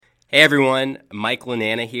Hey everyone, Mike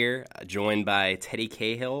Lanana here, joined by Teddy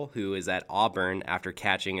Cahill, who is at Auburn after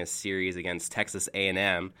catching a series against Texas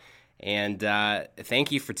A&M. And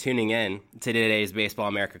thank you for tuning in to today's Baseball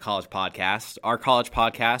America College Podcast. Our college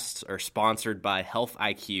podcasts are sponsored by Health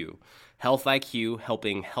IQ. Health IQ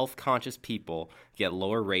helping health-conscious people get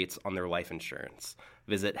lower rates on their life insurance.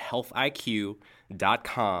 Visit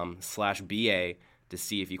healthiq.com/BA to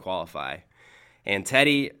see if you qualify. And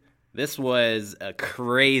Teddy, this was a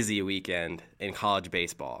crazy weekend in college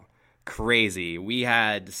baseball. Crazy. We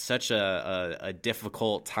had such a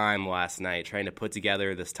difficult time last night trying to put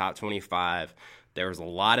together this top 25. There was a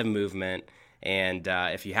lot of movement, and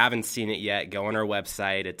if you haven't seen it yet, go on our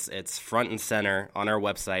website. It's front and center on our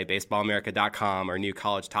website, baseballamerica.com, our new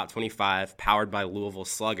college top 25, powered by Louisville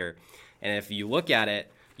Slugger. And if you look at it,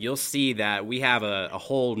 you'll see that we have a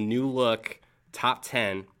whole new look top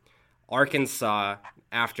 10. Arkansas,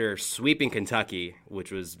 after sweeping Kentucky,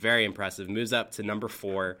 which was very impressive, moves up to number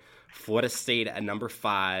 4. Florida State at number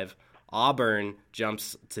 5. Auburn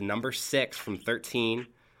jumps to number 6 from 13.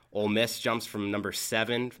 Ole Miss jumps to number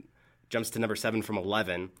 7 from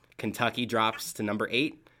 11. Kentucky drops to number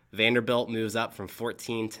 8. Vanderbilt moves up from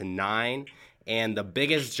 14 to 9. And the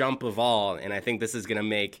biggest jump of all, and I think this is going to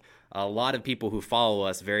make a lot of people who follow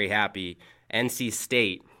us very happy, NC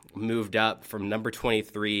State moved up from number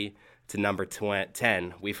 23 to number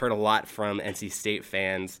 10. We've heard a lot from NC State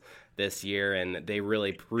fans this year, and they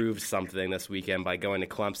really proved something this weekend by going to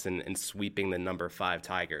Clemson and sweeping the number 5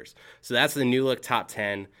 Tigers. So that's the new look top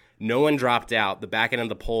 10. No one dropped out. The back end of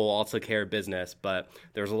the poll all took care of business, but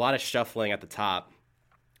there was a lot of shuffling at the top.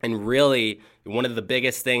 And really, one of the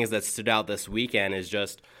biggest things that stood out this weekend is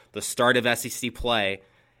just the start of SEC play.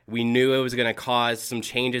 We knew it was going to cause some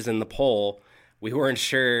changes in the poll. We weren't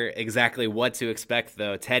sure exactly what to expect,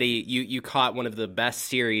 though. Teddy, you caught one of the best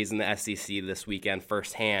series in the SEC this weekend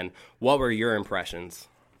firsthand. What were your impressions?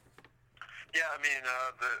 Yeah, I mean,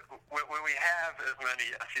 when we have as many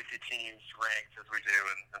SEC teams ranked as we do,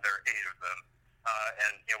 and there are 8 of them,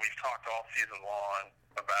 and we've talked all season long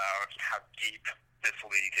about how deep this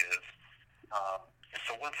league is.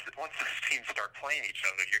 So once these teams start playing each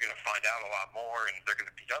other, you're going to find out a lot more, and they're going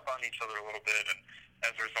to beat up on each other a little bit, and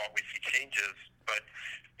as a result, we see changes. But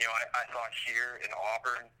I thought here in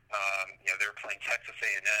Auburn, they were playing Texas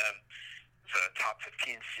A&M. It's a top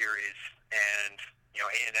 15 series, and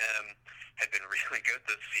A&M had been really good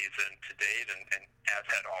this season to date, and as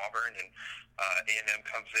had Auburn. And A&M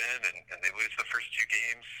comes in, and they lose the first 2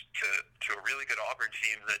 games to a really good Auburn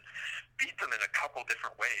team that beat them in a couple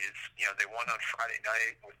different ways. They won on Friday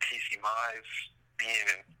night with Casey Mize being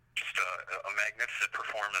in just a magnificent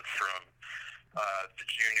performance from the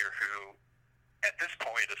junior, who at this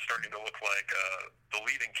point is starting to look like the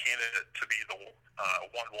leading candidate to be the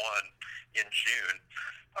 1-1 in June.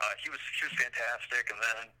 He was fantastic, and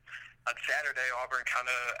then on Saturday, Auburn kind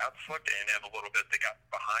of outslugged A&M a little bit. They got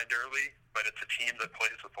behind early, but it's a team that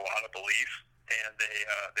plays with a lot of belief, and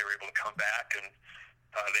they were able to come back, and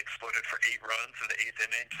they exploded for 8 runs in the 8th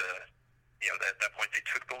inning to, at that point they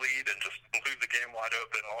took the lead and just blew the game wide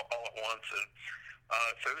open all at once. And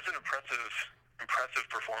so it was an impressive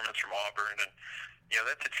performance from Auburn, and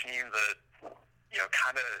that's a team that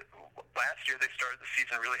kind of last year they started the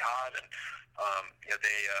season really hot, and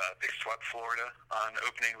they swept Florida on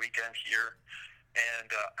opening weekend here, and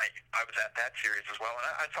I was at that series as well, and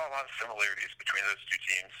I saw a lot of similarities between those 2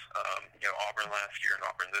 teams. Auburn last year and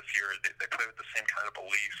Auburn this year, they play with the same kind of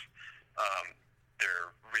belief.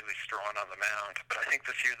 They're really strong on the mound, but I think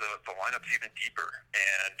this year the lineup's even deeper,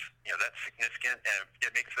 and that's significant, and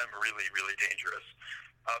it makes them really, really dangerous.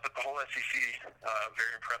 But the whole SEC,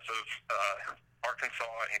 very impressive. Arkansas,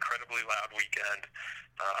 incredibly loud weekend.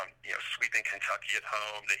 Sweeping Kentucky at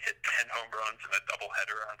home. They hit 10 home runs in a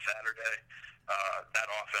doubleheader on Saturday. That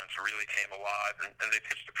offense really came alive, and they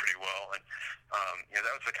pitched it pretty well. And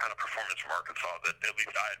that was the kind of performance from Arkansas that at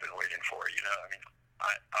least I had been waiting for.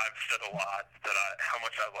 I've said a lot that how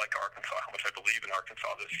much I like Arkansas, how much I believe in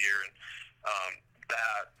Arkansas this year, and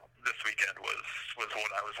that this weekend was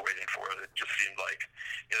what I was waiting for. It just seemed like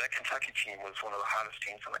that Kentucky team was one of the hottest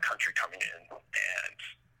teams in the country coming in, and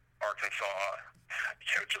Arkansas,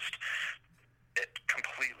 just it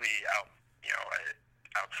completely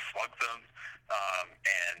outslugged them,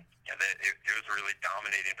 and it was a really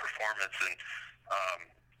dominating performance, and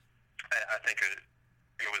I think it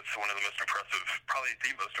was one of the most impressive, probably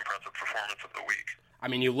the most impressive performance of the week. I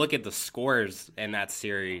mean, you look at the scores in that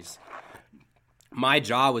series. My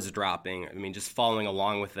jaw was dropping. I mean, just following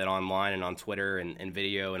along with it online and on Twitter and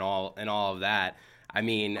video and all of that. I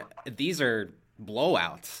mean, these are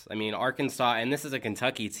blowouts. I mean, Arkansas, and this is a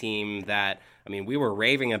Kentucky team that, I mean, we were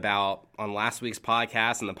raving about on last week's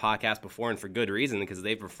podcast and the podcast before, and for good reason, because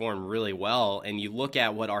they performed really well. And you look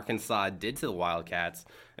at what Arkansas did to the Wildcats.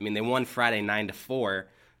 I mean, they won Friday 9-4,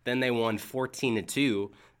 then they won 14-2,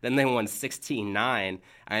 then they won 16-9.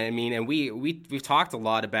 I mean, and we've talked a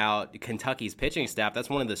lot about Kentucky's pitching staff. That's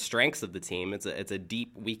one of the strengths of the team. It's a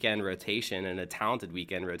deep weekend rotation and a talented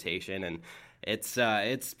weekend rotation, and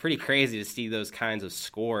it's pretty crazy to see those kinds of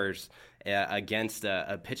scores against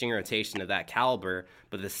a pitching rotation of that caliber.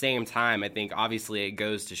 But at the same time, I think obviously it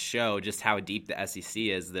goes to show just how deep the SEC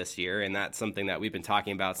is this year, and that's something that we've been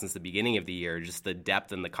talking about since the beginning of the year. Just the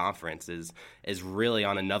depth in the conference is really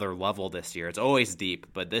on another level this year. It's always deep,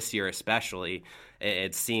 but this year especially,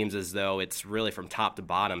 it seems as though it's really from top to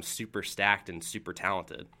bottom super stacked and super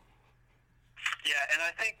talented. Yeah, and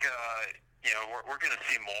I think we're going to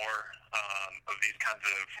see more of these kinds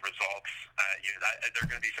of results. They're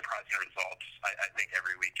going to be surprising results, I think,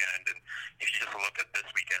 every weekend. And if you just look at this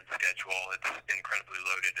weekend's schedule, it's incredibly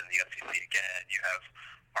loaded in the SEC again. You have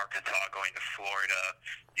Arkansas going to Florida.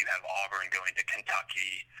 You have Auburn going to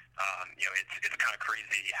Kentucky. It's kind of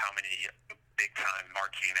crazy how many big-time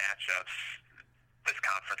marquee matchups this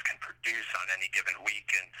conference can produce on any given week.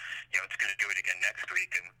 And, it's going to do it again next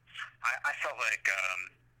week. And I felt like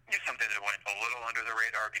something that went a little under the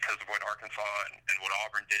radar because of what Arkansas and what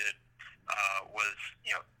Auburn did was,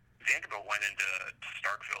 Vanderbilt went into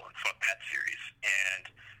Starkville and swept that series. And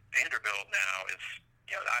Vanderbilt now is,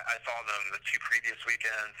 I saw them the two previous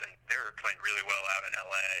weekends, and they were playing really well out in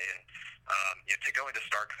L.A. And, to go into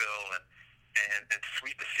Starkville and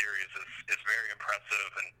sweep the series is very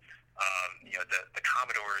impressive. And, the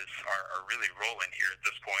Commodores are really rolling here at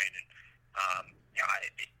this point. And,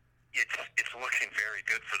 it's looking very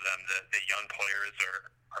good for them. The young players are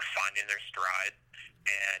finding their stride,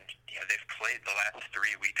 and they've played the last 3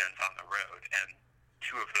 weekends on the road, and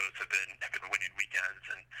 2 of those have been winning weekends,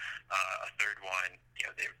 and a third one,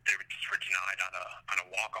 they were denied on a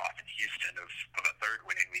walk-off in Houston of a third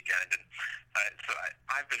winning weekend, and so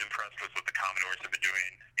I've been impressed with what the Commodores have been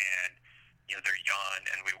doing, and they're young,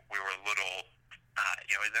 and we were a little.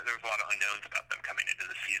 There was a lot of unknowns about them coming into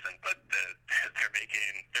the season, but they're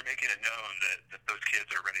making it known that those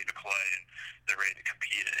kids are ready to play and they're ready to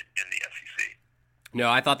compete in the SEC. No,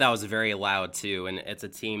 I thought that was very loud too, and it's a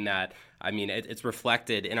team that, I mean, it's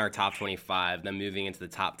reflected in our top 25, them moving into the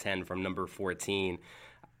top 10 from number 14.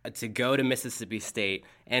 To go to Mississippi State,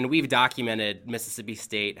 and we've documented Mississippi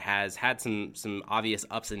State has had some obvious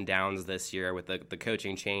ups and downs this year with the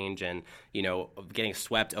coaching change and, getting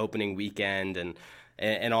swept opening weekend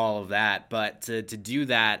and all of that. But to do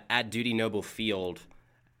that at Dudy Noble Field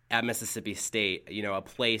at Mississippi State, a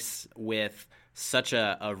place with such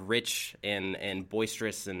a rich and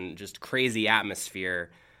boisterous and just crazy atmosphere,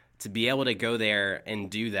 to be able to go there and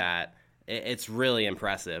do that, it's really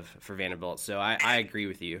impressive for Vanderbilt. So I agree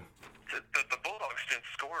with you. The Bulldogs didn't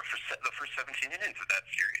score for the first 17 innings of that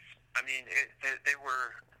series. I mean, they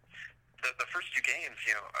were the first 2 games.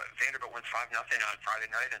 Vanderbilt went 5-0 on Friday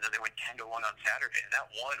night, and then they went 10-1 on Saturday. And that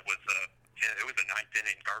one was a 9th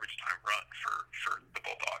inning garbage time run for the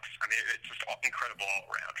Bulldogs. I mean, it's just incredible all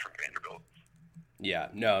around from Vanderbilt.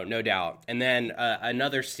 Yeah, no doubt. And then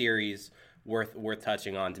another series worth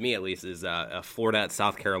touching on, to me at least, is Florida at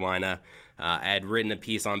South Carolina. I had written a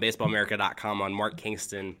piece on BaseballAmerica.com on Mark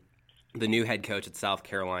Kingston, the new head coach at South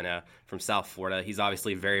Carolina from South Florida. He's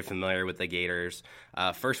obviously very familiar with the Gators.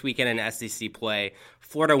 First weekend in SEC play,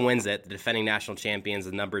 Florida wins it. The defending national champions,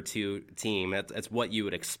 the number 2 team. That's what you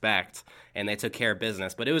would expect, and they took care of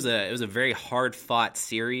business. But it was a very hard fought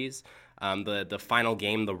series. The final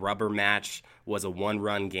game, the rubber match, was a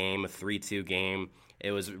 1-run game, a 3-2 game.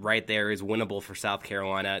 It was right there. It was winnable for South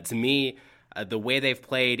Carolina. To me, the way they've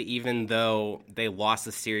played, even though they lost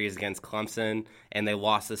the series against Clemson and they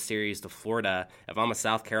lost the series to Florida, if I'm a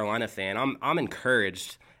South Carolina fan, I'm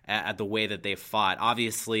encouraged at the way that they've fought.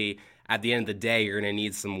 Obviously, at the end of the day, you're going to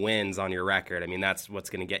need some wins on your record. I mean, that's what's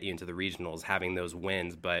going to get you into the regionals, having those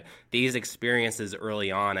wins. But these experiences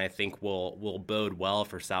early on, I think, will bode well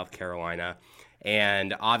for South Carolina.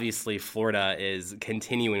 And obviously, Florida is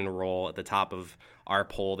continuing to roll at the top of our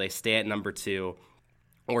poll. They stay at number 2.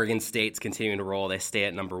 Oregon State's continuing to roll. They stay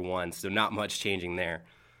at number 1. So not much changing there.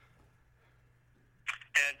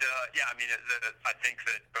 And, I think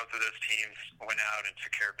that both of those teams went out and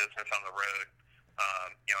took care of business on the road.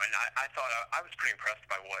 And I thought I was pretty impressed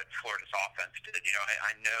by what Florida's offense did.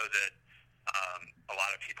 I know that a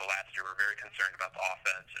lot of people last year were very concerned about the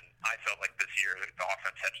offense, and I felt like this year the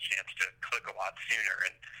offense had a chance to click a lot sooner,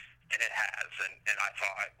 and it has. And I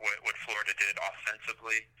thought what Florida did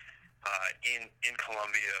offensively in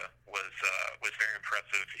Columbia was very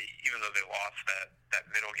impressive. Even though they lost that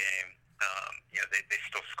middle game, they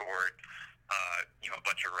still scored a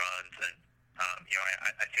bunch of runs, and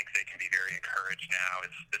I think they can be very encouraged now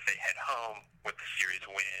as they head home with the series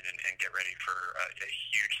win and get ready for a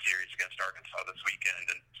huge series against Arkansas this weekend.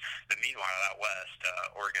 And meanwhile, out west,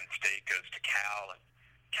 Oregon State goes to Cal, and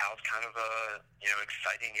Cal's kind of a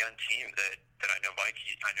exciting young team that I know, Mike,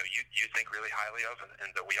 I know you think really highly of,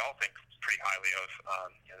 and that we all think pretty highly of.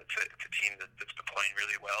 It's a team that's been playing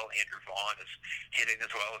really well. Andrew Vaughn is hitting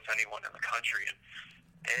as well as anyone in the country, and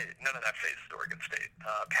none of that phases Oregon State.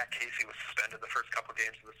 Pat Casey was suspended the first couple of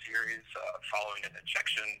games of the series following an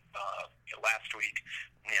injection last week.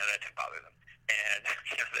 That didn't bother them. And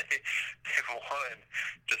they've won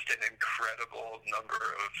just an incredible number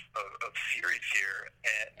of series here.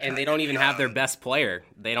 And they don't even have their best player.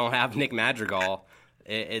 They don't have Nick Madrigal.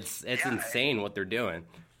 It's insane what they're doing.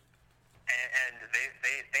 And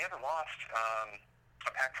they haven't lost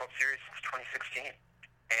a Pac-12 series since 2016.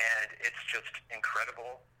 And it's just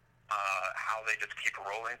incredible how they just keep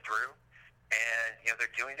rolling through. And, they're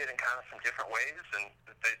doing it in kind of some different ways, and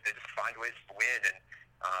they just find ways to win. And,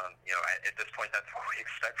 at this point, that's what we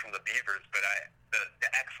expect from the Beavers. But the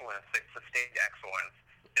excellence, the sustained excellence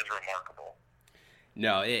is remarkable.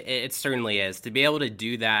 No, it certainly is. To be able to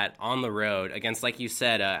do that on the road against, like you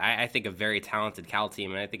said, I think a very talented Cal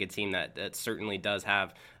team, and I think a team that certainly does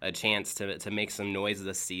have a chance to make some noise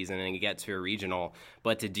this season and get to a regional.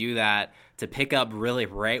 But to do that, to pick up really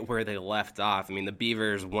right where they left off. I mean, the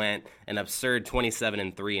Beavers went an absurd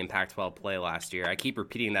 27-3 in Pac-12 play last year. I keep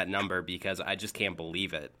repeating that number because I just can't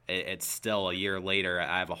believe it. It's still a year later.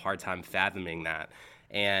 I have a hard time fathoming that.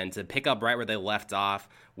 And to pick up right where they left off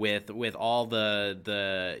with all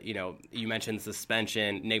the you mentioned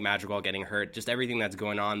suspension, Nick Madrigal getting hurt, just everything that's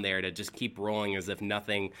going on there, to just keep rolling as if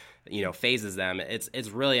nothing, phases them. It's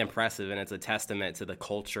really impressive, and it's a testament to the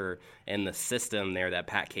culture and the system there that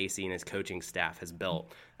Pat Casey and his coaching staff has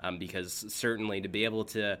built. Because certainly to be able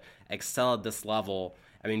to excel at this level,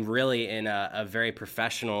 I mean, really in a very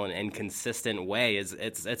professional and consistent way,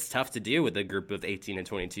 it's tough to do with a group of 18 and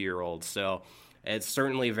 22-year-olds. So it's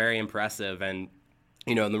certainly very impressive. And,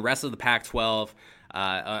 the rest of the Pac-12,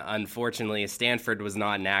 unfortunately, Stanford was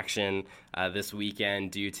not in action this weekend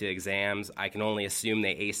due to exams. I can only assume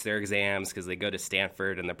they aced their exams because they go to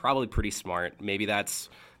Stanford, and they're probably pretty smart. Maybe that's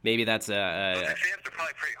a the exams are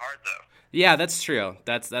probably pretty hard, though. Yeah, that's true.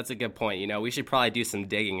 That's a good point. We should probably do some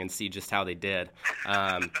digging and see just how they did.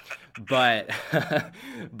 But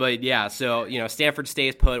yeah, so, Stanford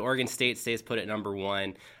stays put, Oregon State stays put at number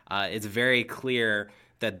one. It's very clear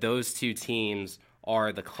that those two teams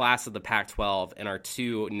are the class of the Pac-12 and are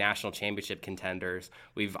two national championship contenders.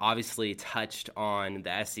 We've obviously touched on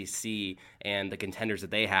the SEC and the contenders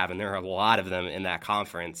that they have, and there are a lot of them in that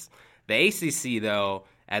conference. The ACC, though,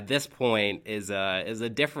 at this point is a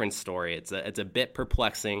different story. It's a bit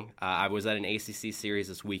perplexing. I was at an ACC series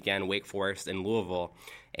this weekend, Wake Forest and Louisville,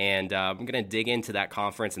 and I'm going to dig into that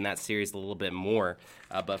conference and that series a little bit more.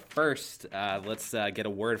 But first, let's get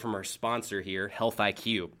a word from our sponsor here, Health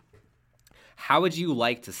IQ. How would you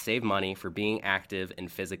like to save money for being active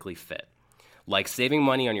and physically fit? Like saving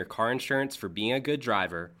money on your car insurance for being a good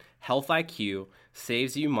driver, Health IQ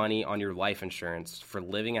saves you money on your life insurance for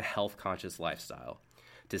living a health-conscious lifestyle.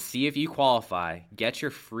 To see if you qualify, get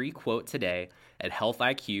your free quote today at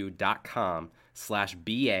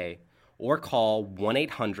healthiq.com/BA or call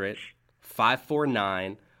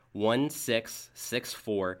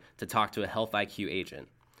 1-800-549-1664 to talk to a Health IQ agent.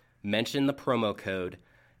 Mention the promo code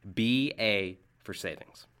BA for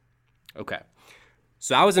savings. Okay,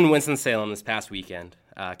 so I was in Winston-Salem this past weekend,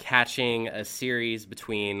 catching a series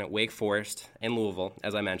between Wake Forest and Louisville,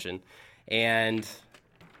 as I mentioned, and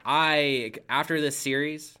after this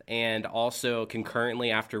series, and also concurrently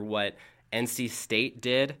after what NC State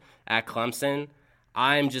did at Clemson,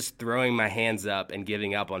 I'm just throwing my hands up and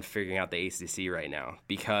giving up on figuring out the ACC right now,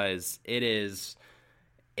 because it's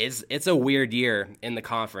a weird year in the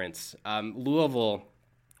conference. Louisville,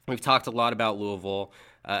 we've talked a lot about Louisville,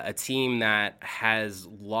 a team that has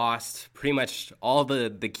lost pretty much all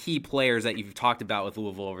the key players that you've talked about with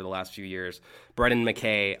Louisville over the last few years. Brendan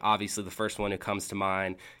McKay, obviously the first one who comes to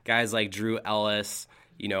mind. Guys like Drew Ellis,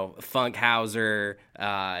 Funkhauser,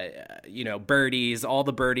 Birdies, all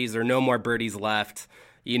the Birdies. There are no more Birdies left.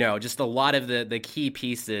 Just a lot of the key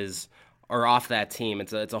pieces are off that team.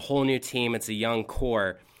 It's a whole new team. It's a young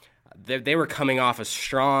core. They were coming off a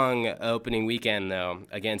strong opening weekend, though,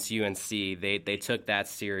 against UNC. They took that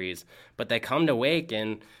series. But they come to Wake,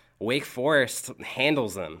 and Wake Forest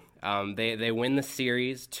handles them. They win the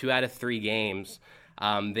series 2 out of 3 games.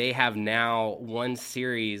 They have now won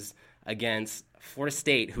series against Florida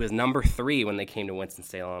State, who was number 3 when they came to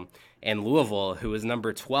Winston-Salem, and Louisville, who was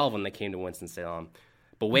number 12 when they came to Winston-Salem.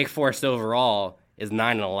 But Wake Forest overall is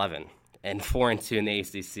 9-11 and 4-2 in the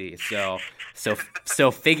ACC.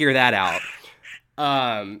 So figure that out.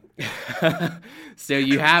 So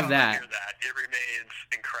you have that. It remains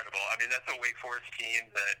incredible. I mean, that's a Wake Forest team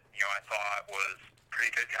that I thought was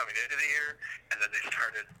pretty good coming into the year, and then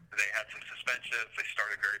they had some suspensions. They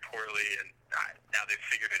started very poorly, and now they've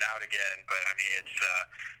figured it out again. But I mean,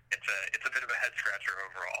 it's a bit of a head scratcher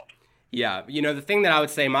overall. Yeah, the thing that I would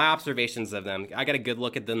say, my observations of them, I got a good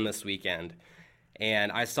look at them this weekend,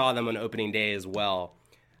 and I saw them on opening day as well.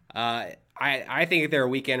 I think if they're a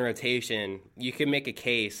weekend rotation, you could make a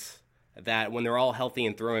case that when they're all healthy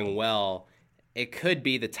and throwing well, it could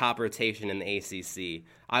be the top rotation in the ACC.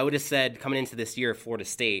 I would have said coming into this year, Florida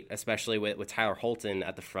State, especially with Tyler Holton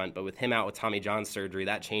at the front, but with him out with Tommy John surgery,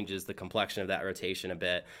 that changes the complexion of that rotation a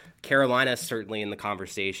bit. Carolina is certainly in the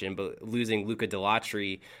conversation, but losing Luca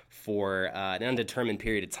Delatri for an undetermined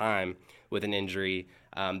period of time with an injury,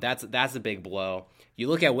 that's a big blow. You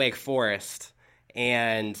look at Wake Forest,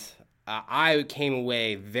 and I came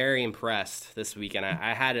away very impressed this weekend.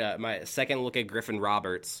 I had my second look at Griffin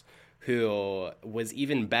Roberts, who was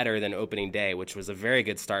even better than opening day, which was a very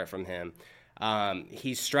good start from him.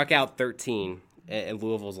 He struck out 13 in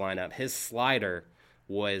Louisville's lineup. His slider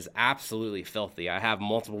was absolutely filthy. I have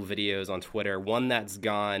multiple videos on Twitter, one that's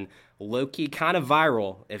gone low-key kind of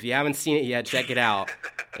viral. If you haven't seen it yet, check it out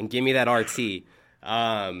and give me that RT.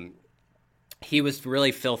 He was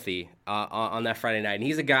really filthy on that Friday night. And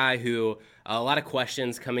he's a guy who a lot of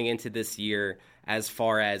questions coming into this year as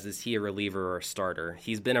far as is he a reliever or a starter.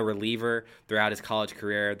 He's been a reliever throughout his college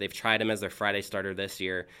career. They've tried him as their Friday starter this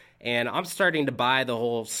year. And I'm starting to buy the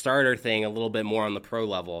whole starter thing a little bit more on the pro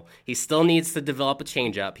level. He still needs to develop a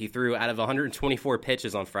changeup. He threw out of 124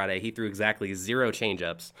 pitches on Friday, he threw exactly 0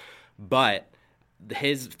 changeups. But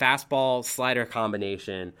his fastball slider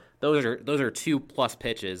combination, those are 2+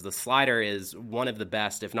 pitches. The slider is one of the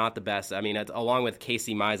best, if not the best. I mean, along with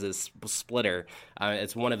Casey Mize's splitter,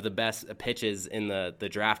 it's one of the best pitches in the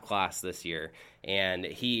draft class this year. And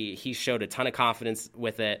he showed a ton of confidence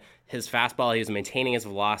with it. His fastball, he was maintaining his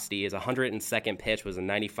velocity. His 102nd pitch was a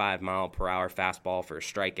 95-mile-per-hour fastball for a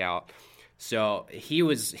strikeout. So he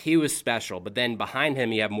was special. But then behind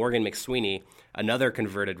him, you have Morgan McSweeney, another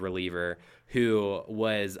converted reliever, who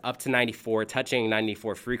was up to 94, touching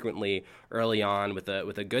 94 frequently early on with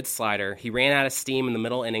a good slider. He ran out of steam in the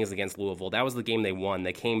middle innings against Louisville. That was the game they won.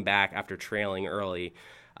 They came back after trailing early.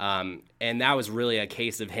 And that was really a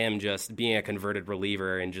case of him just being a converted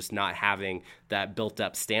reliever and just not having that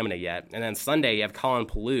built-up stamina yet. And then Sunday, you have Colin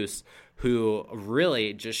Palouse, who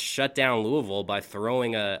really just shut down Louisville by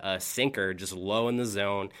throwing a sinker just low in the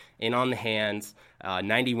zone, in on the hands,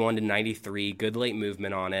 91 to 93, good late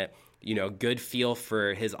movement on it. Good feel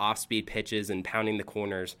for his off-speed pitches and pounding the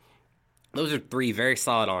corners. Those are 3 very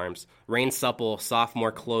solid arms. Rain Supple,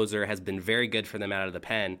 sophomore closer, has been very good for them out of the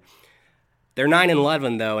pen. They're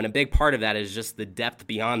 9-11, though, and a big part of that is just the depth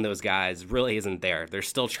beyond those guys really isn't there. They're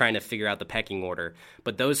still trying to figure out the pecking order.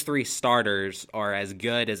 But those 3 starters are as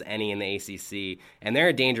good as any in the ACC, and they're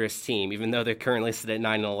a dangerous team. Even though they're currently sitting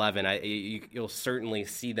at 9-11, you'll certainly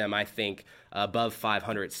see them, I think, above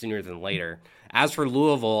 500 sooner than later. As for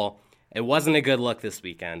Louisville, it wasn't a good look this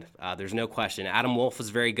weekend. There's no question. Adam Wolf was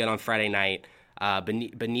very good on Friday night, but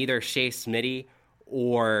neither Shea Smitty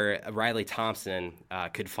or Riley Thompson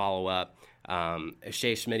could follow up.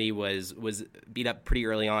 Shea Smitty was beat up pretty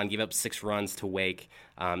early on, gave up 6 runs to Wake.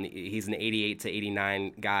 He's an 88 to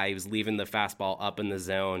 89 guy. He was leaving the fastball up in the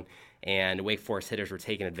zone, and Wake Forest hitters were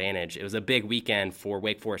taking advantage. It was a big weekend for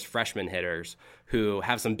Wake Forest freshman hitters who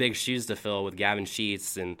have some big shoes to fill with Gavin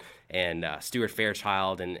Sheets and Stuart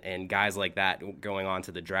Fairchild and guys like that going on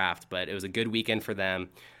to the draft. But it was a good weekend for them.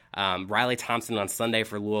 Riley Thompson on Sunday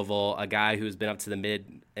for Louisville, a guy who's been up to the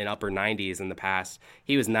mid and upper 90s in the past.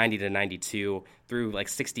 He was 90 to 92, threw like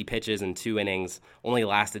 60 pitches in 2 innings, only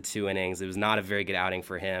lasted 2 innings. It was not a very good outing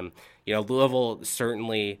for him. Louisville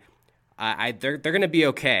certainly, they're going to be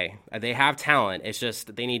okay. They have talent. It's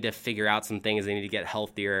just they need to figure out some things. They need to get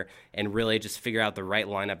healthier and really just figure out the right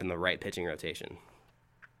lineup and the right pitching rotation.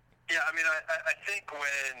 Yeah, I mean, I think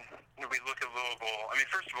when we look at Louisville, I mean,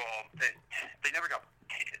 first of all, they never got.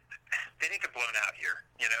 They didn't get blown out here.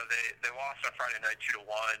 They lost on Friday night 2-1.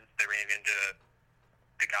 They ran into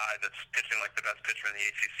the guy that's pitching like the best pitcher in the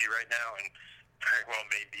ACC right now, and very well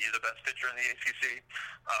may be the best pitcher in the ACC.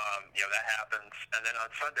 That happens. And then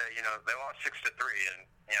on Sunday, they lost 6-3, and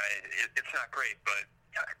it's not great, but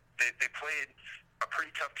they played a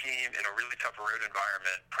pretty tough team in a really tough road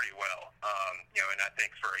environment pretty well. And I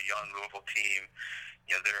think for a young Louisville team,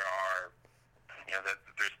 there are that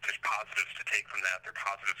there's positives to take from that. There are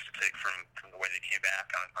positives to take from the way they came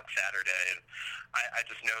back on Saturday. And I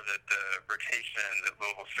just know that the rotation that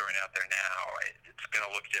Louisville's throwing out there now, it's going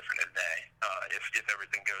to look different in May if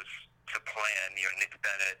everything goes to plan. Nick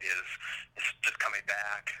Bennett is just coming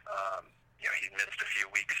back. He missed a few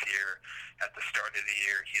weeks here at the start of the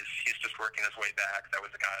year. He's just working his way back. That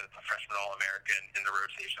was a guy that's a freshman All-American in the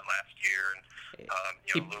rotation last year. And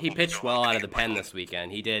he pitched well out of the pen this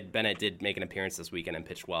weekend. Bennett did make an appearance this weekend and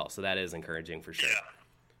pitched well, so that is encouraging for sure.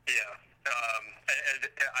 Yeah. And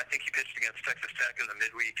I think he pitched against Texas Tech in the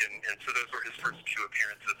midweek, and so those were his first two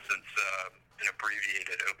appearances since an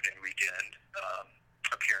abbreviated opening weekend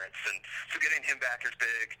appearance. And so getting him back is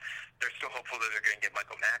big. They're still hopeful that they're going to get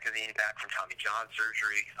Michael McAveen back from Tommy John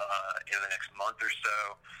surgery in the next month or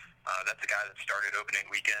so. That's a guy that started opening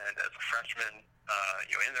weekend as a freshman,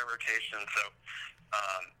 in their rotation. So,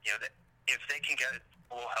 if they can get a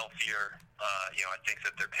little healthier, I think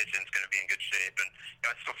that their pitching is going to be in good shape. And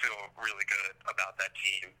I still feel really good about that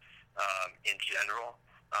team in general.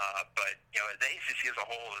 But the ACC as a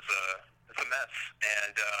whole is a mess.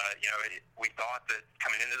 And we thought that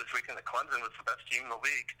coming into this weekend that Clemson was the best team in the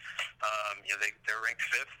league. They're ranked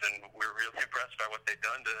fifth, and we're really impressed by what they've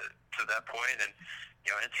done to that point. And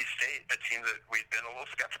NC State, a team that we've been a little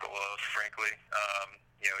skeptical of, frankly.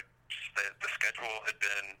 The schedule had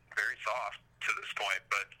been very soft to this point,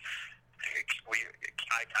 but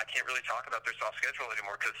I can't really talk about their soft schedule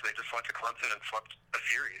anymore because they just went to Clemson and swept a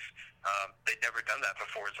series. They'd never done that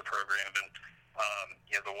before as a program, and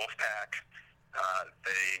the Wolfpack,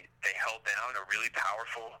 they held down a really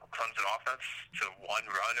powerful Clemson offense to one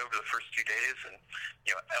run over the first 2 days, and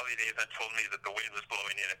Elliot Avent told me that the wind was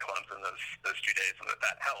blowing in at Clemson those 2 days, and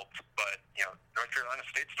that helped. But North Carolina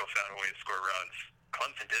State still found a way to score runs.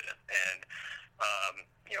 Clemson didn't, and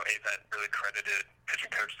Avent really credited pitching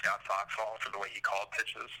coach Scott Foxhall for the way he called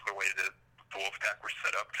pitches, the way that the Wolfpack were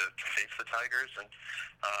set up to face the Tigers, and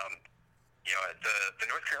the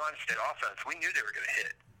North Carolina State offense, we knew they were going to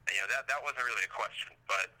hit. That wasn't really a question,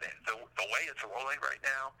 but the way it's rolling right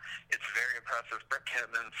now, it's very impressive. Brett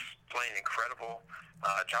Kentman's playing incredible.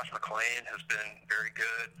 Josh McClain has been very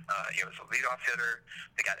good. He was a leadoff hitter.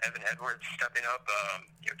 They got Evan Edwards stepping up,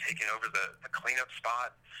 taking over the cleanup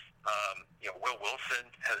spot. Will Wilson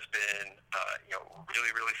has been,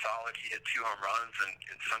 really, really solid. He hit 2 home runs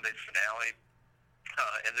in Sunday's finale.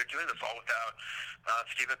 And they're doing this all without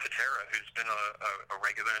Steven Patera, who's been a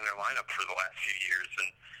regular in their lineup for the last few years.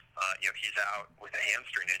 And, he's out with a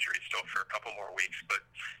hamstring injury still for a couple more weeks. But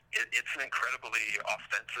it's an incredibly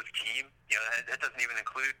offensive team. That doesn't even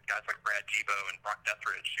include guys like Brad Debo and Brock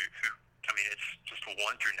Deathridge, who it's just 1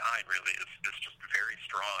 through 9 really is just very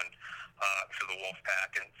strong for the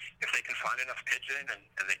Wolfpack. And if they can find enough pitching,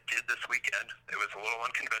 and they did this weekend, it was a little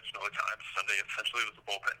unconventional at times. Sunday essentially was a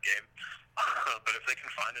bullpen game. But if they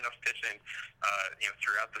can find enough pitching,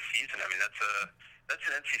 throughout the season, that's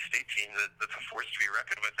an NC State team that's a force to be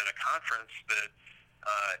reckoned with in a conference that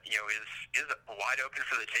is wide open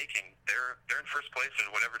for the taking. They're in first place in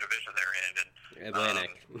whatever division they're in, and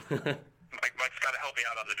Atlantic. Mike's got to help me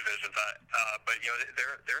out on the divisions, but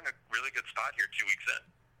they're in a really good spot here 2 weeks in.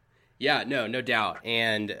 Yeah, no doubt.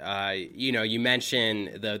 And you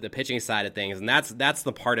mentioned the pitching side of things, and that's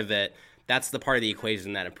the part of it. That's the part of the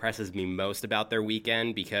equation that impresses me most about their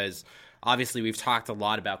weekend, because obviously we've talked a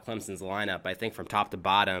lot about Clemson's lineup. I think from top to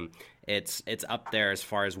bottom, it's up there as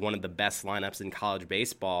far as one of the best lineups in college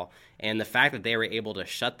baseball. And the fact that they were able to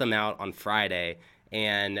shut them out on Friday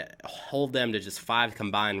and hold them to just 5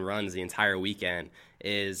 combined runs the entire weekend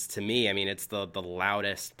is, to me, it's the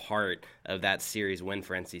loudest part of that series win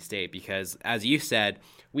for NC State, because, as you said,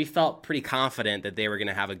 we felt pretty confident that they were going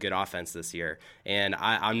to have a good offense this year, and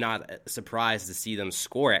I'm not surprised to see them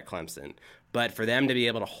score at Clemson. But for them to be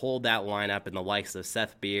able to hold that lineup and the likes of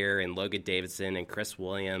Seth Beer and Logan Davidson and Chris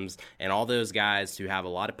Williams and all those guys who have a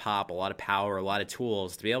lot of pop, a lot of power, a lot of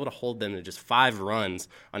tools, to be able to hold them to just 5 runs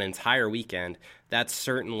on an entire weekend, that's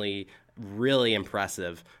certainly really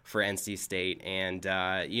impressive for NC State. And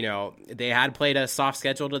they had played a soft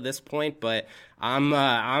schedule to this point, but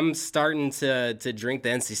I'm starting to drink the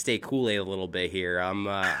NC State Kool-Aid a little bit here.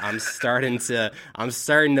 I'm starting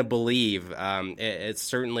to believe it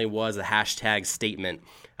certainly was a hashtag statement,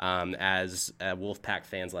 as Wolfpack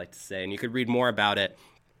fans like to say. And you could read more about it,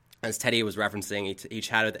 as Teddy was referencing. He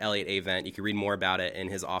chatted with Elliot Avent. You can read more about it in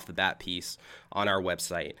his Off the Bat piece on our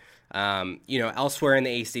website. Elsewhere in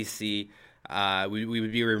the ACC, we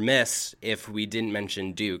would be remiss if we didn't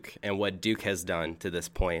mention Duke and what Duke has done to this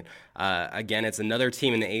point. Again, it's another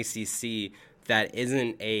team in the ACC that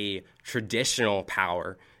isn't a traditional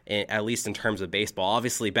power, at least in terms of baseball.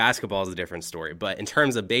 Obviously, basketball is a different story, but in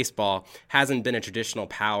terms of baseball, hasn't been a traditional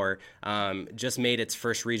power. Just made its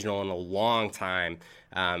first regional in a long time,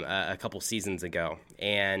 a couple seasons ago.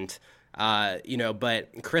 And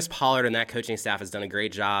but Chris Pollard and that coaching staff has done a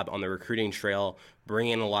great job on the recruiting trail,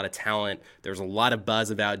 bringing in a lot of talent. There's a lot of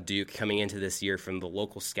buzz about Duke coming into this year from the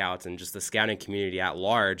local scouts and just the scouting community at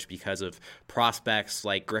large because of prospects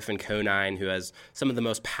like Griffin Conine, who has some of the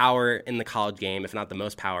most power in the college game, if not the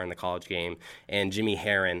most power in the college game, and Jimmy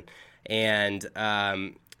Herron. And,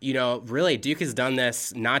 really, Duke has done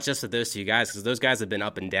this not just with those two guys, because those guys have been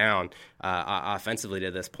up and down offensively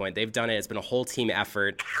to this point. They've done it. It's been a whole team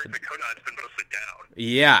effort. Conine's been mostly down.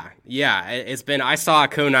 Yeah. It's been. I saw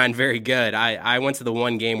Conine very good. I went to the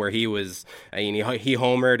one game where he was. He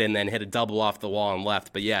homered and then hit a double off the wall and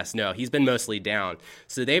left. But yes, no, he's been mostly down.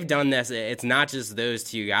 So they've done this. It's not just those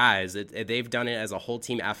two guys. They've done it as a whole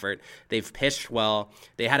team effort. They've pitched well.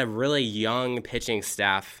 They had a really young pitching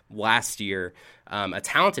staff last year. A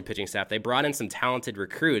talented pitching staff. They brought in some talented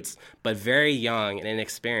recruits, but very young and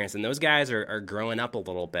inexperienced. And those guys are growing up a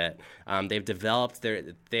little bit. They've developed.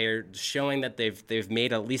 They're showing that they've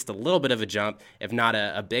made at least a little bit of a jump, if not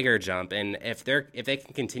a bigger jump. And if they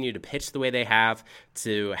can continue to pitch the way they have,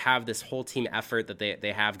 to have this whole team effort that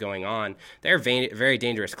they have going on, they're a very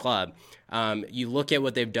dangerous club. You look at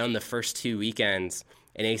what they've done the first 2 weekends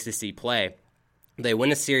in ACC play. They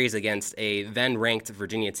win a series against a then-ranked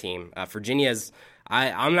Virginia team. Virginia's,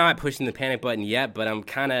 I'm not pushing the panic button yet, but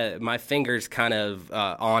my fingers kind of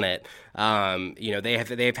on it.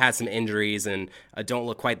 They've had some injuries and don't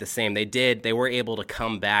look quite the same. They were able to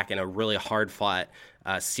come back in a really hard-fought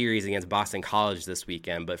series against Boston College this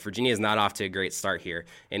weekend, but Virginia is not off to a great start here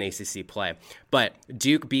in ACC play. But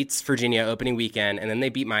Duke beats Virginia opening weekend, and then they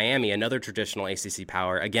beat Miami, another traditional ACC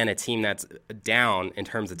power. Again, a team that's down in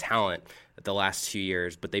terms of talent the last 2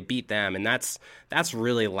 years, but they beat them, and that's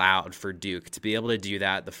really loud for Duke to be able to do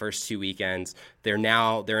that the first 2 weekends. They're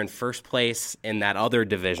in first place in that other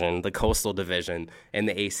division, the Coastal Division in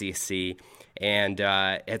the ACC, and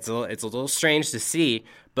it's a little strange to see,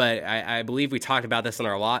 but I believe we talked about this on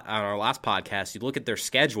our last podcast. You look at their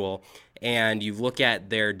schedule and you look at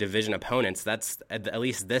their division opponents. That's at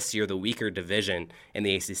least this year the weaker division in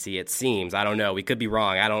the ACC. It seems. I don't know. We could be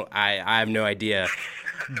wrong. I have no idea.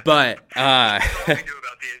 But we knew about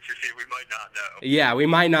the ACC. We might not know. Yeah, we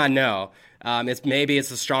might not know. Maybe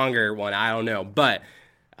it's a stronger one. I don't know. But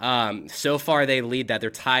so far they lead that.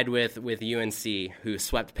 They're tied with UNC, who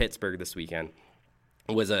swept Pittsburgh this weekend.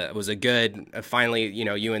 Was a good finally,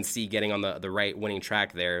 UNC getting on the right winning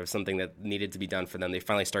track there. It was something that needed to be done for them. They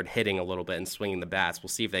finally started hitting a little bit and swinging the bats. We'll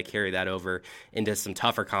see if they carry that over into some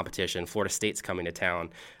tougher competition. Florida State's coming to town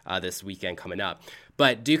this weekend coming up.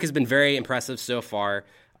 But Duke has been very impressive so far.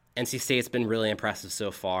 NC State's been really impressive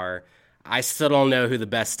so far. I still don't know who the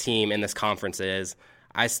best team in this conference is.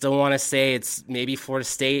 I still want to say it's maybe Florida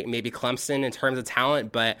State, maybe Clemson in terms of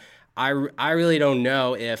talent, but I really don't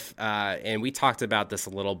know if, and we talked about this a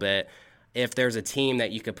little bit, if there's a team that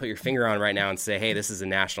you could put your finger on right now and say, hey, this is a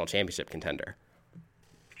national championship contender.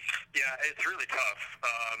 Yeah, it's really tough.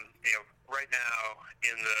 Right now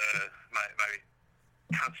in my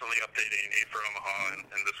constantly updating Aid for Omaha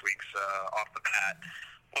and this week's Off the Bat,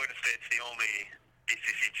 Florida State's the only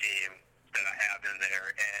ACC team that I have in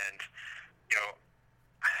there, and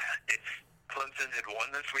if Clemson had won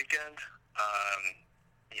this weekend,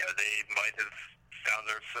 they might have found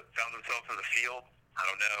themselves in the field. I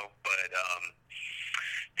don't know, but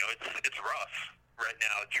it's rough right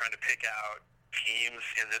now trying to pick out teams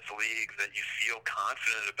in this league that you feel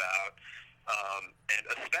confident about, and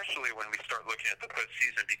especially when we start looking at the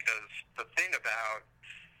postseason, because the thing about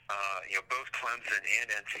both Clemson and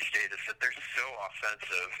NC State is that they're so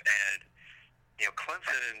offensive, and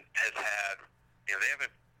Clemson has had they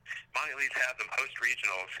haven't. Monty Lee's had them host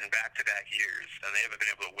regionals in back-to-back years, and they haven't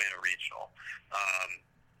been able to win a regional.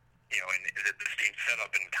 And this team's set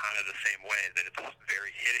up in kind of the same way, that it's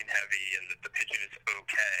very hitting heavy and that the pitching is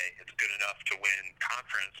okay. It's good enough to win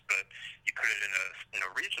conference, but you put it in a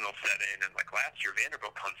regional setting, and like last year,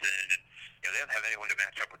 Vanderbilt comes in, and they don't have anyone to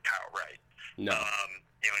match up with Kyle Wright. No.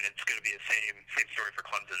 And it's going to be the same story for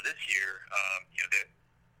Clemson this year.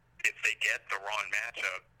 If they get the wrong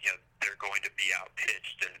matchup, they're going to be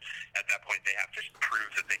out-pitched, and at that point they have to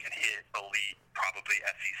prove that they can hit elite, probably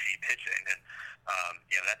SEC pitching, and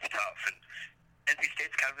that's tough. And NC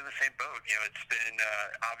State's kind of in the same boat. It's been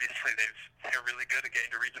obviously they're really good at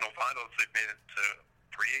getting to regional finals. They've made it to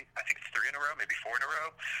three in a row, maybe four in a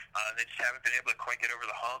row. They just haven't been able to quite get over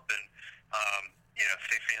the hump, and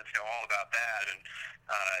state fans know all about that, and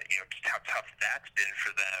just how tough that's been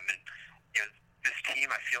for them. And this team,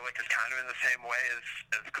 I feel like, is kind of in the same way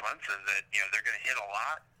as Clemson, that they're going to hit a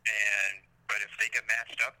lot, but if they get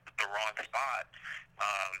matched up at the wrong spot,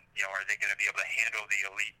 are they going to be able to handle the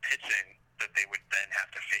elite pitching that they would then have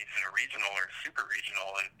to face in a regional or super regional?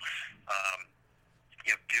 And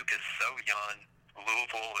Duke is so young.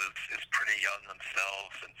 Louisville is pretty young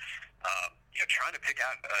themselves, and trying to pick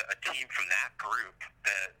out a team from that group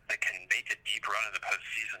that can make a deep run in the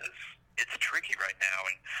postseason it's tricky right now.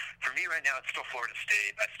 And for me right now, it's still Florida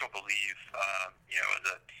State. I still believe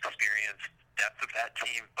the experience, depth of that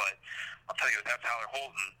team, but I'll tell you, without Tyler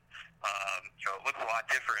Holton, it looks a lot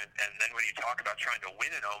different. And then when you talk about trying to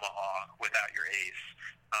win in Omaha without your ace,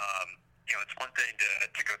 it's one thing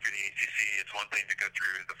to go through the ACC. It's one thing to go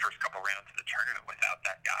through the first couple rounds of the tournament without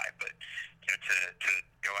that guy. But to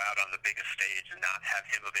go out on the biggest stage and not have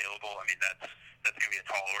him available, I mean, that's going to be a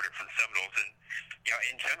tall order for the Seminoles. And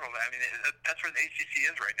in general, I mean, that's where the ACC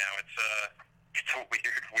is right now. It's a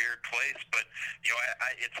weird place. But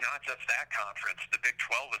it's not just that conference. The Big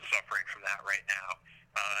 12 is suffering from that right now.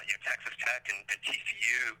 Texas Tech and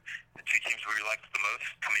TCU, the two teams we liked the most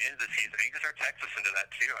coming into the season. You can start Texas into that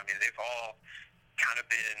too. I mean, they've all kind of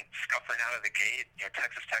been scuffling out of the gate.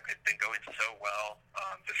 Texas Tech has been going so well.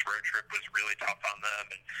 This road trip was really tough on them,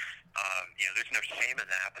 and there's no shame in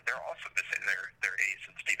that. But they're also missing their ace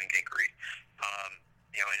and Stephen Gingrey.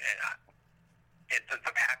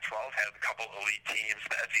 The Pac-12 has a couple elite teams.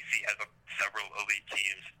 The SEC has several elite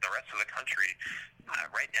teams. The rest of the country,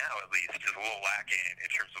 right now at least, is a little lacking in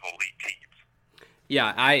terms of elite teams.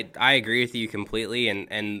 Yeah, I agree with you completely.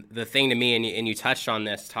 And the thing to me, and you touched on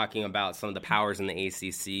this, talking about some of the powers in the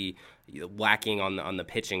ACC lacking on the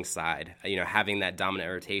pitching side, having that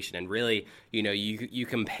dominant rotation. And really, you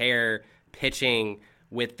compare pitching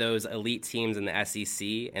with those elite teams in the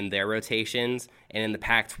SEC and their rotations, and in the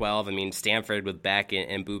Pac-12, I mean, Stanford with Beck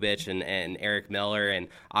and Bubich and Eric Miller, and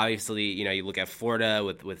obviously, you look at Florida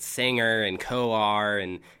with Singer and Coar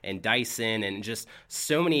and Dyson, and just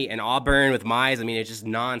so many, and Auburn with Mize. I mean, it's just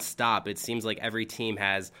nonstop. It seems like every team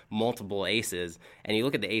has multiple aces, and you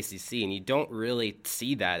look at the ACC, and you don't really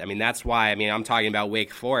see that. I mean, that's why, I'm talking about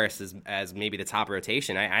Wake Forest as maybe the top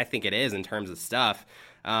rotation. I think it is in terms of stuff.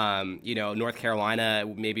 North Carolina,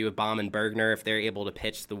 maybe with Baum and Bergner, if they're able to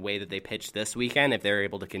pitch the way that they pitched this weekend, if they're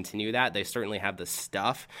able to continue that, they certainly have the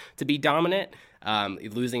stuff to be dominant.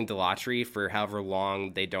 Losing Daughtry for however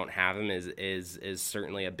long they don't have him is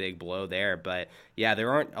certainly a big blow there. But yeah,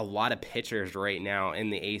 there aren't a lot of pitchers right now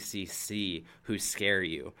in the ACC who scare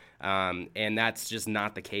you, and that's just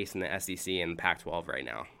not the case in the SEC and Pac-12 right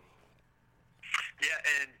now. Yeah,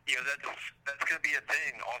 and that's going to be a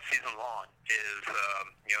thing all season long. Is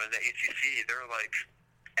in the ACC, there are like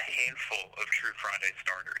a handful of true Friday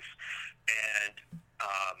starters, and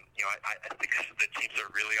I think the teams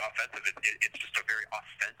are really offensive. It's just a very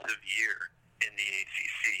offensive year in the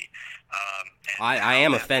ACC. I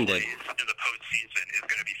am offended. In the postseason is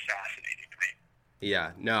going to be fascinating to me.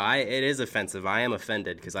 Yeah, no, it is offensive. I am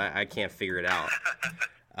offended because I can't figure it out.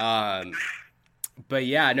 But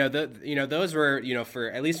yeah, no, those were,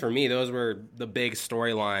 for at least for me, those were the big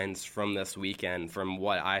storylines from this weekend, from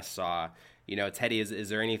what I saw. Teddy, is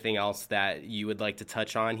there anything else that you would like to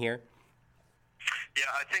touch on here?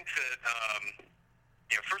 Yeah, I think that,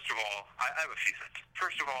 first of all, I have a few things.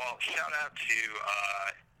 First of all, shout out to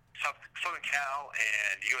Southern Cal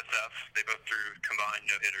and USF. They both threw combined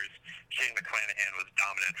no-hitters. Shane McClanahan was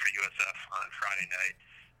dominant for USF on Friday night.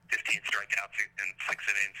 15 strikeouts in 6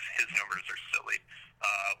 innings. His numbers are silly.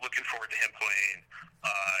 Looking forward to him playing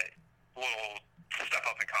a little step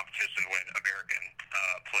up in competition when American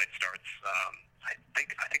play starts. I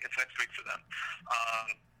think it's next week for them.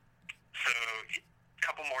 So a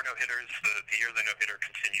couple more no-hitters. The year of the no-hitter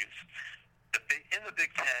continues. In the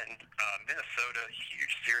Big Ten, Minnesota,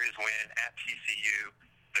 huge series win at TCU.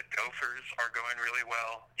 The Gophers are going really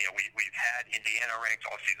well. We've had Indiana ranked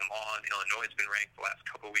all season long. Illinois has been ranked the last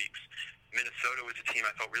couple of weeks. Minnesota was a team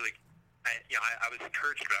I felt really, I was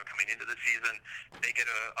encouraged about coming into the season. They get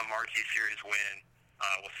a marquee series win.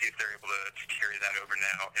 We'll see if they're able to carry that over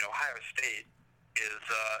now. And Ohio State is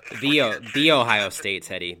the Ohio State,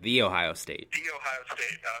 Teddy. The Ohio State. The Ohio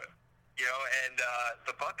State. And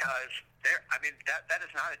the Buckeyes. That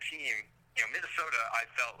is not a team. Minnesota, I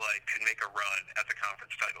felt like, could make a run at the conference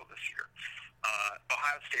title this year.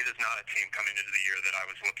 Ohio State is not a team coming into the year that I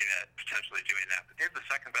was looking at potentially doing that. But they have the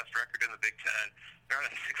second-best record in the Big Ten. They're on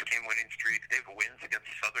a 6-game winning streak. They have wins against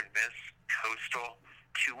Southern Miss, Coastal,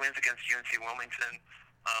 2 wins against UNC Wilmington.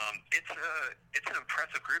 It's an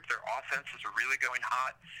impressive group. Their offenses are really going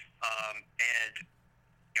hot, and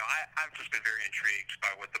I've just been very intrigued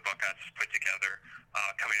by what the Buckeyes put together,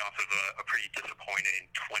 coming off of a pretty disappointing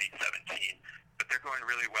 2017. But they're going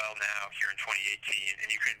really well now here in 2018, and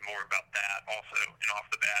you can hear more about that also. And off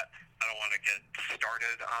the bat, I don't want to get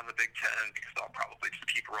started on the Big Ten because I'll probably just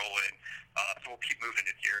keep rolling. So we'll keep moving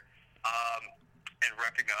it here. And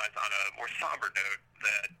recognize on a more somber note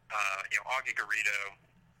that, Augie Garrido,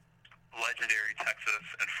 legendary Texas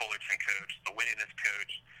and Fullerton coach, the winningest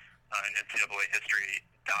coach in NCAA history,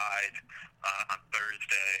 died on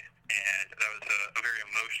Thursday. And that was a very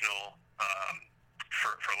emotional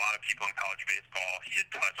for a lot of people in college baseball. He had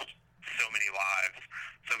touched so many lives.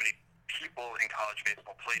 So many people in college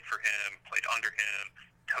baseball played for him, played under him,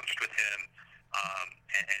 coached with him,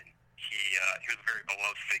 and he was a very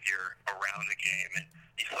beloved figure around the game. And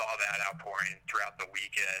you saw that outpouring throughout the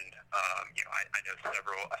weekend. I saw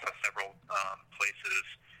several places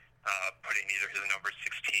putting either his number 16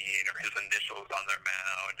 or his initials on their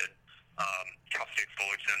mound. And Cal State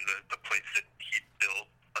Fullerton, the place that he built,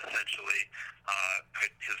 essentially put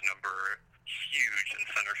his number huge in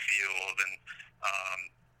center field, and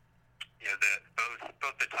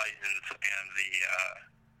both the Titans and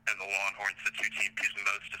the Longhorns, the two teams he's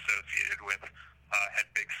most associated with, had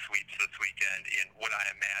big sweeps this weekend in what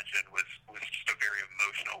I imagine was just a very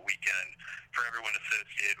emotional weekend for everyone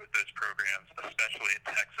associated with those programs, especially at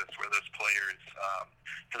Texas, where those players,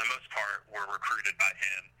 for the most part, were recruited by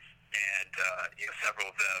him, and several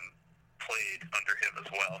of them played under him as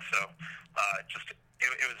well. So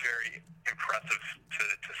it was very impressive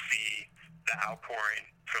to see the outpouring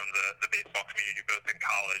from the baseball community, both in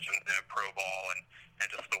college and pro ball, and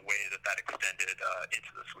just the way that extended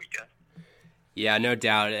into this weekend. Yeah, no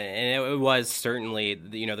doubt. And it was certainly,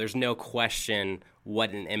 there's no question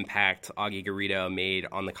what an impact Augie Garrido made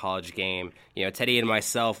on the college game. Teddy and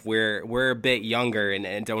myself, we're a bit younger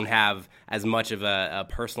and don't have as much of a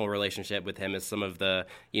personal relationship with him as some of the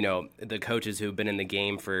coaches who've been in the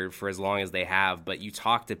game for as long as they have. But you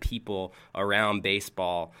talk to people around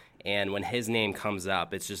baseball, and when his name comes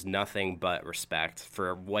up, it's just nothing but respect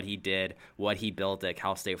for what he did, what he built at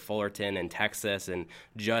Cal State Fullerton and Texas, and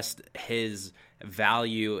just his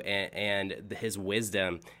value and his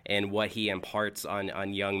wisdom and what he imparts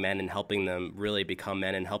on young men and helping them really become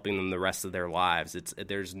men and helping them the rest of their lives.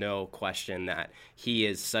 There's no question that he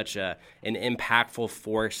is such an impactful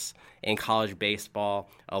force in college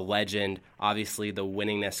baseball, a legend, obviously the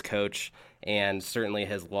winningest coach, and certainly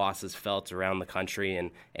his loss is felt around the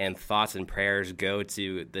country, and thoughts and prayers go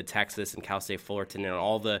to the Texas and Cal State Fullerton and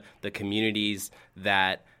all the communities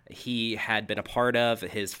that he had been a part of,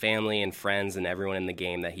 his family and friends and everyone in the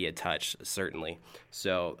game that he had touched, certainly.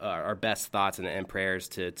 So our best thoughts and prayers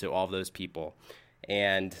to all of those people.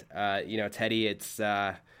 And, Teddy, it's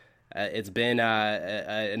been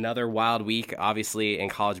another wild week, obviously, in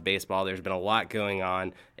college baseball. There's been a lot going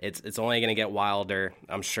on. It's only going to get wilder,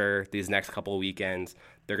 I'm sure, these next couple of weekends.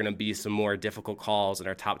 There are going to be some more difficult calls in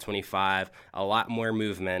our top 25, a lot more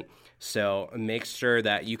movement. So make sure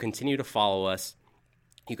that you continue to follow us.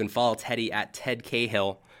 You can follow Teddy at Ted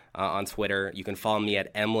Cahill on Twitter. You can follow me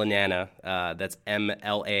at mlanana. That's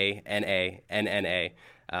MLANANNA.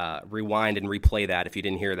 Rewind and replay that if you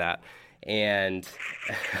didn't hear that. And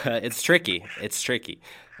it's tricky.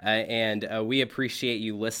 And we appreciate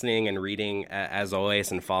you listening and reading as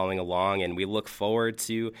always and following along. And we look forward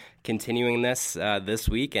to continuing this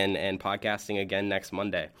week and podcasting again next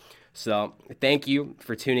Monday. So thank you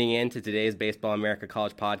for tuning in to today's Baseball America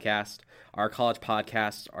College Podcast. Our college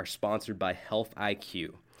podcasts are sponsored by Health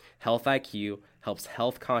IQ. Health IQ helps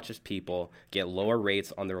health-conscious people get lower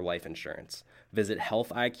rates on their life insurance. Visit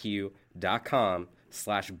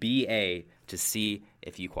healthiq.com/BA to see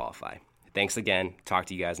if you qualify. Thanks again. Talk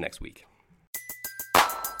to you guys next week.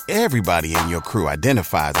 Everybody in your crew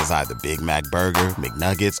identifies as either Big Mac Burger,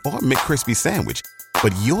 McNuggets, or McCrispy Sandwich.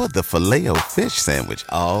 But you're the Filet-O-Fish Sandwich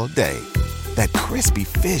all day. That crispy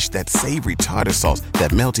fish, that savory tartar sauce,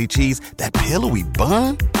 that melty cheese, that pillowy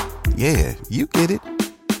bun. Yeah, you get it.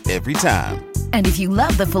 Every time. And if you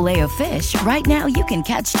love the Filet-O-Fish, right now you can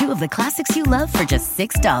catch two of the classics you love for just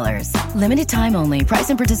 $6. Limited time only. Price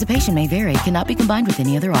and participation may vary. Cannot be combined with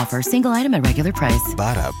any other offer. Single item at regular price.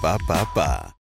 Ba-da-ba-ba-ba.